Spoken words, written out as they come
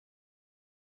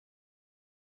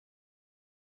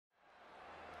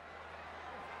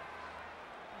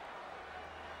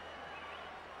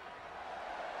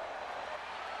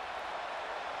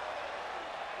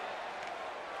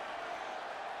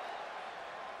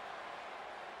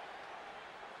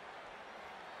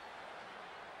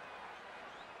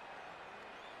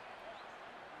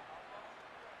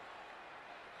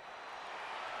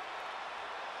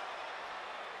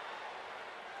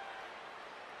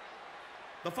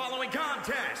The following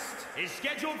contest is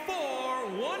scheduled for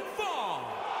one fall.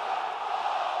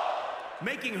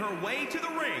 Making her way to the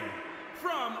ring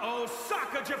from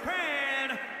Osaka,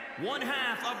 Japan, one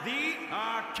half of the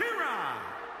Akira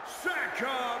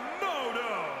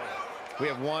Sakamoto. We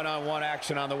have one-on-one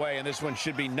action on the way, and this one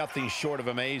should be nothing short of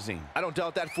amazing. I don't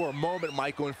doubt that for a moment,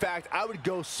 Michael. In fact, I would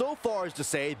go so far as to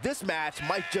say this match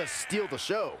might just steal the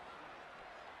show.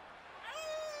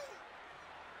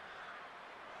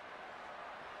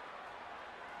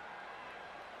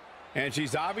 And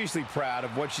she's obviously proud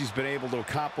of what she's been able to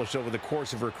accomplish over the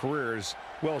course of her career, as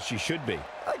well she should be.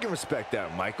 I can respect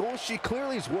that, Michael. She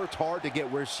clearly has worked hard to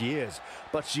get where she is,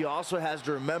 but she also has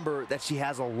to remember that she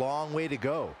has a long way to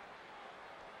go.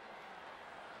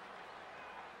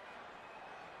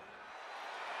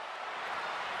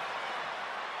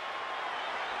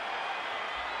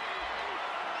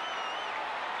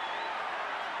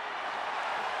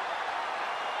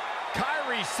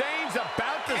 Kairi Sane's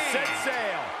about to set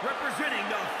sail. Representing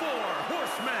the Four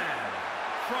Horsemen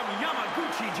from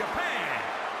Yamaguchi, Japan,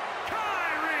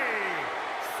 Kairi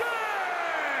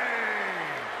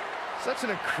Sane! Such an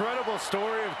incredible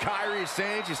story of Kairi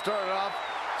Sane. She started off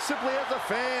simply as a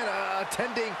fan,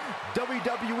 attending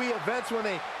WWE events when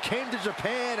they came to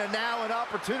Japan, and now an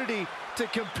opportunity to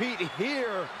compete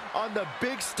here on the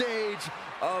big stage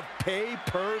of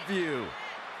pay-per-view.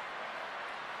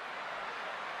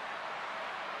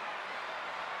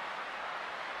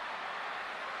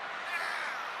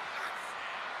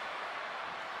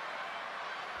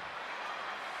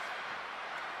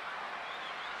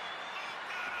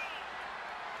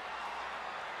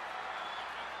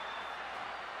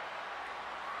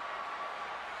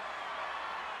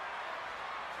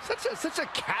 Such a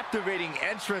captivating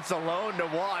entrance alone to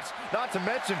watch, not to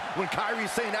mention when Kairi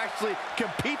Sane actually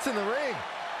competes in the ring.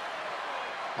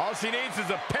 All she needs is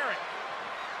a parrot.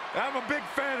 I'm a big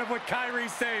fan of what Kairi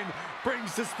Sane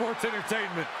brings to sports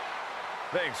entertainment.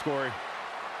 Thanks, Corey.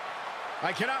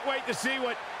 I cannot wait to see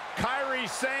what Kairi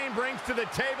Sane brings to the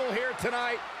table here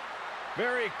tonight.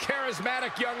 Very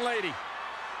charismatic young lady.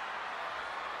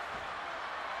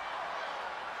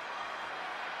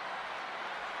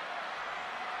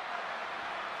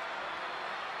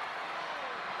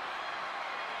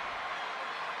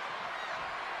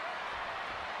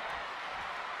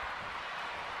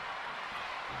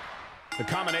 The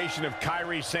combination of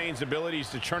Kairi Sane's abilities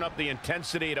to turn up the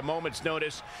intensity at a moment's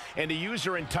notice and to use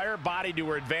her entire body to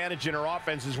her advantage in her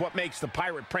offense is what makes the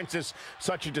Pirate Princess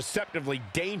such a deceptively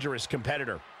dangerous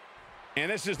competitor.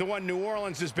 And this is the one New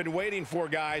Orleans has been waiting for,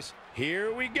 guys.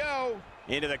 Here we go.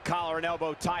 Into the collar and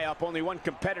elbow tie-up. Only one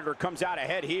competitor comes out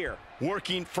ahead here.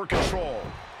 Working for control.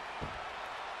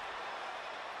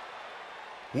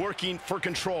 Working for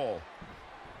control.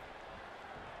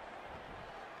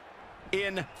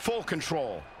 In full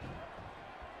control.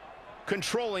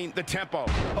 Controlling the tempo.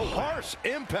 Oh, harsh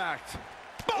impact.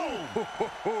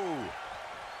 Boom!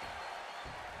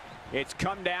 It's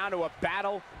come down to a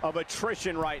battle of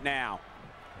attrition right now.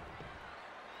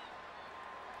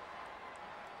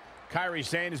 Kairi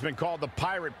Sane has been called the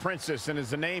Pirate Princess, and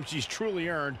is a name she's truly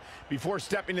earned. Before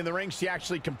stepping in the ring, she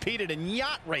actually competed in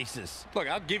yacht races. Look,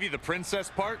 I'll give you the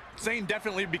princess part. Sane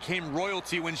definitely became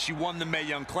royalty when she won the Mae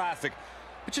Young Classic.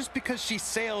 But just because she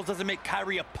sails doesn't make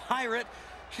Kairi a pirate.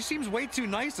 She seems way too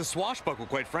nice to swashbuckle,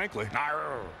 quite frankly.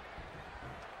 Arr.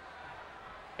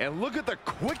 And look at the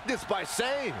quickness by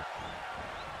Sane.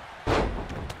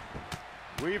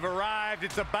 We've arrived.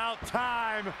 It's about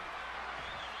time.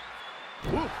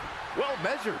 Ooh, well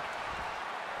measured.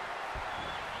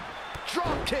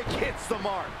 Drop kick hits the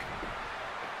mark.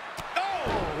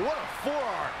 Oh, what a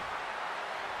forearm.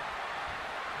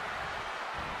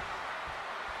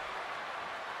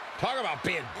 Talk about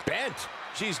being bent.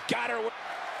 She's got her.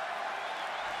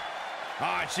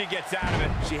 Ah, she gets out of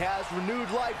it. She has renewed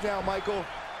life now, Michael.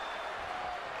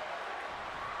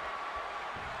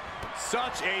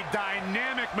 Such a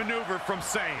dynamic maneuver from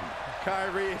Sane.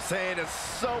 Kairi Sane is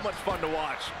so much fun to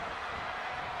watch.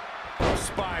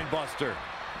 Spine buster.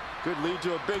 Could lead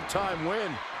to a big-time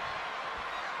win.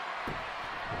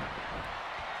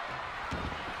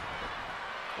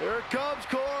 Here it comes,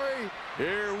 Corey.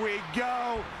 Here we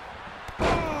go.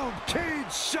 Boom!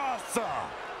 Kinshasa!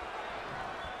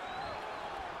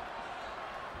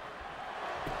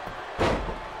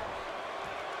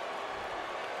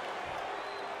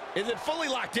 Is it fully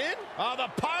locked in? Oh, the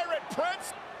Pirate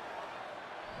Prince.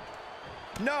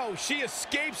 No, she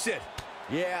escapes it.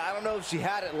 Yeah, I don't know if she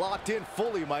had it locked in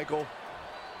fully, Michael.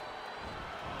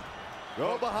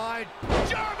 Go behind.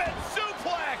 German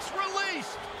suplex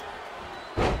released.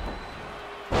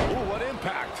 Ooh, what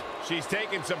impact. She's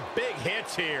taking some big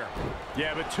hits here.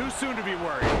 Yeah, but too soon to be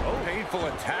worried. Oh, painful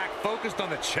attack focused on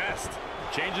the chest.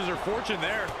 Changes her fortune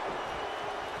there.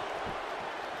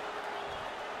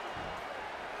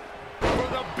 For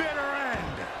the bitter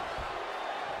end.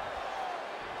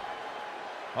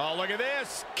 Oh, look at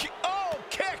this. Oh,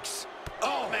 kicks.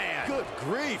 Oh, man. Good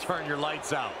grief. Turn your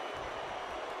lights out.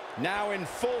 Now in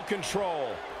full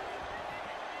control.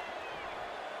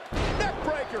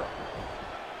 Neckbreaker.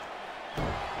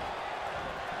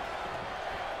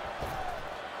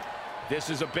 This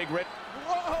is a big rip.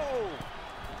 Whoa!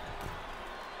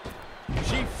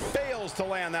 She fails to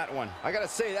land that one. I gotta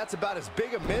say, that's about as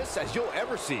big a miss as you'll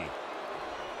ever see.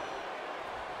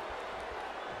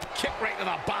 Kick right to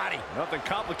the body. Nothing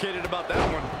complicated about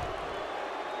that one.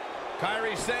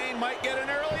 Kairi Sane might get an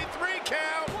early 3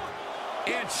 count.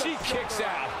 And she kicks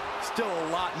out. Still a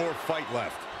lot more fight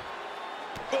left.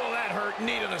 Oh, that hurt.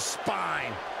 Knee to the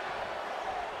spine.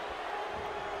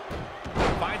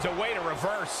 Finds a way to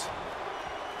reverse.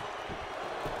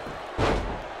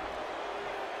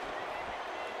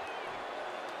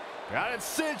 Got it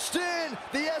cinched in.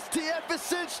 The STF is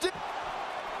cinched in.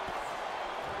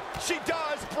 She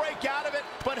does break out of it,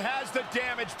 but has the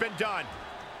damage been done?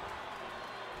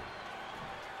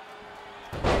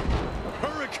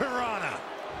 Hurricanrana.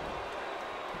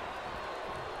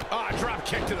 Ah, drop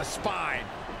kick to the spine.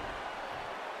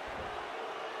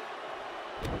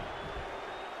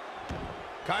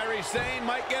 Kairi Sane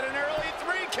might get an early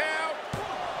 3 count.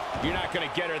 You're not going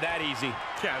to get her that easy.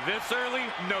 Yeah, this early,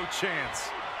 no chance.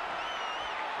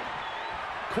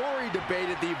 Corey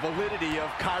debated the validity of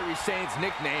Kairi Sane's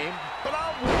nickname, but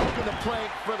I'm walking the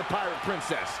plank for the Pirate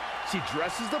Princess. She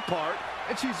dresses the part,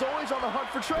 and she's always on the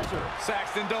hunt for treasure.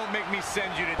 Saxton, don't make me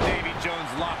send you to Davy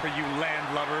Jones' locker, you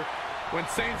landlubber. When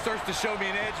Sane starts to show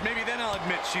me an edge, maybe then I'll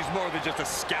admit she's more than just a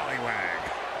scallywag.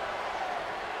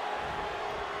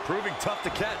 Proving tough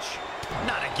to catch.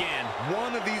 Not again.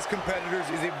 One of these competitors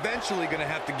is eventually going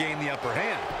to have to gain the upper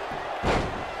hand.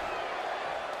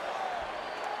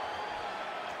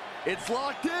 It's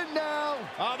locked in now.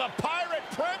 Oh, the Pirate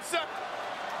Princess.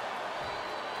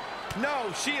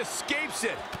 No, she escapes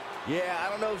it. Yeah, I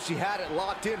don't know if she had it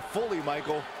locked in fully,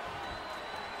 Michael.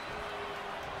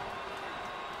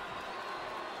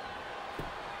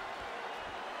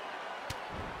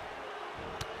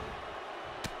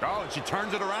 Oh, and she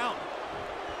turns it around.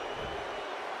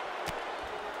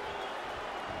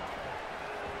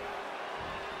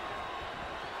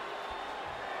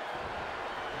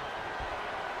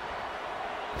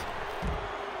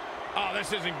 Oh,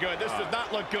 this isn't good. This does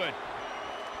not look good.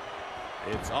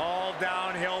 It's all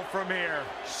downhill from here.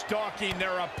 Stalking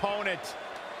their opponent.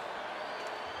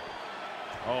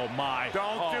 Oh, my.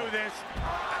 Don't do this.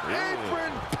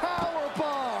 Apron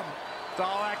powerbomb. It's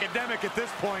all academic at this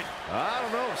point. I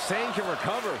don't know if Sane can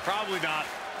recover. Probably not.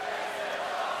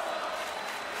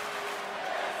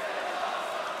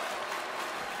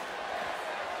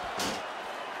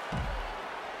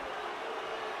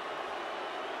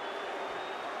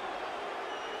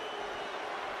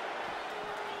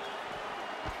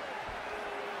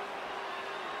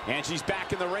 And she's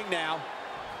back in the ring now.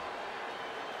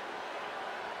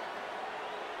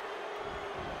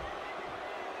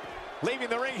 Leaving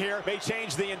the ring here may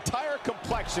change the entire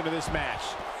complexion of this match.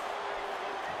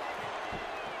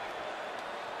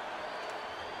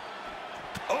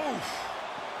 Oof.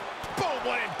 Boom,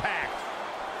 what impact.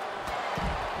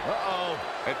 Uh-oh.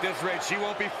 At this rate, she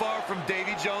won't be far from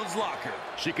Davy Jones' locker.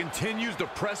 She continues to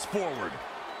press forward.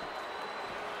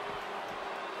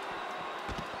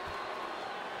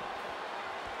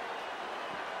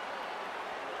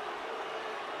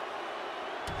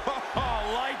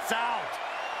 Oh, lights out.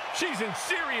 She's in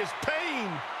serious pain.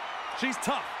 She's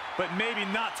tough, but maybe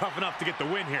not tough enough to get the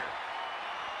win here.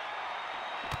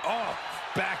 Oh,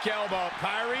 back elbow.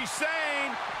 Kairi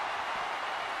Sane.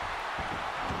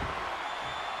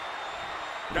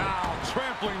 Now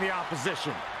trampling the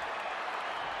opposition.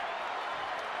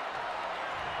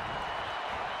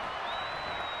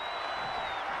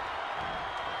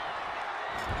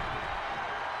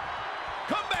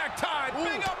 Comeback time. Ooh.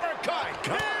 Big uppercut.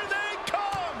 Here they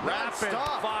come. Rapid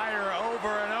stop. fire over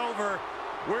and over.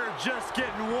 We're just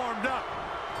getting warmed up.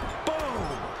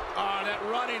 Boom! Oh, that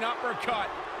running uppercut.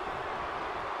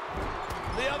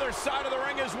 The other side of the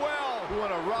ring as well. You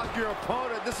want to rock your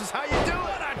opponent. This is how you do it.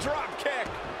 What a drop kick.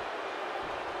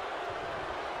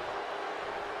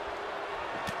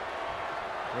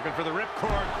 Looking for the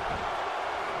ripcord.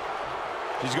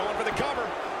 She's going for the cover.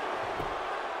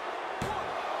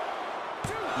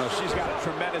 No, she's got a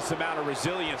tremendous amount of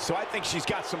resilience, so I think she's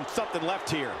got something left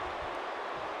here.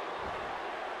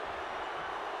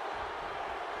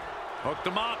 Hooked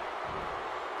him up.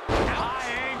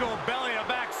 High angle belly to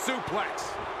back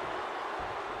suplex.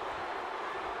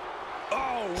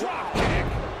 Oh, rock kick.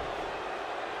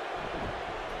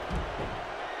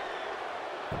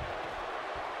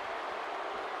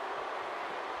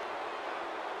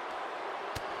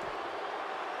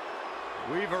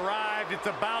 We've arrived. It's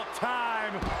about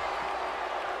time.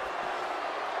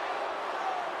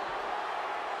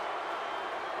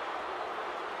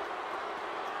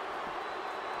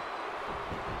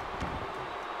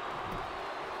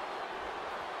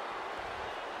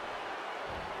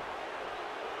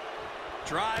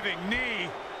 Driving knee.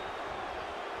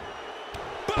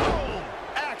 Boom!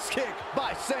 Axe kick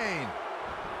by Sane.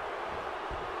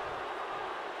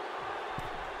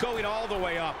 Going all the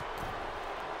way up.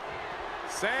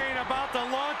 Sane about to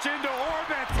launch into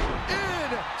orbit.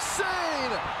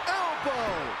 Insane elbow.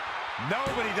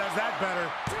 Nobody does that better.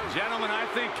 Gentlemen, I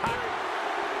think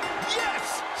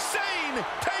Yes! Sane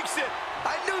takes it.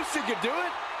 I knew she could do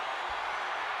it.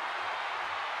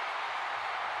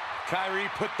 Kairi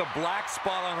put the black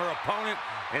spot on her opponent,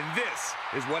 and this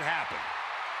is what happened.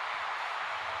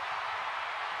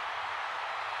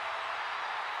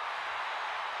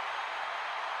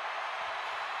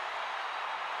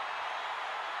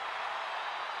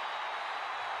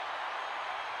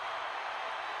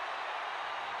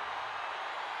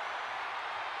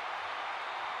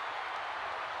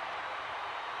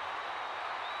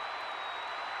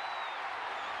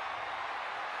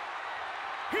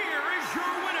 Here is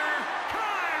your winner,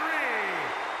 Kairi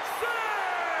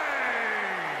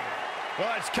Sane!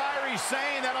 Well, it's Kairi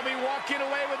Sane that'll be walking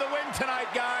away with the win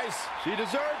tonight, guys. She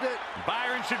deserved it.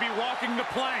 Byron should be walking the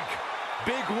plank.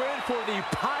 Big win for the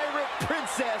Pirate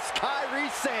Princess, Kairi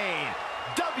Sane.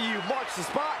 W marks the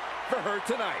spot for her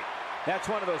tonight. That's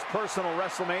one of those personal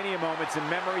WrestleMania moments and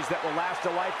memories that will last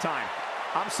a lifetime.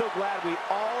 I'm so glad we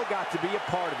all got to be a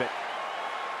part of it.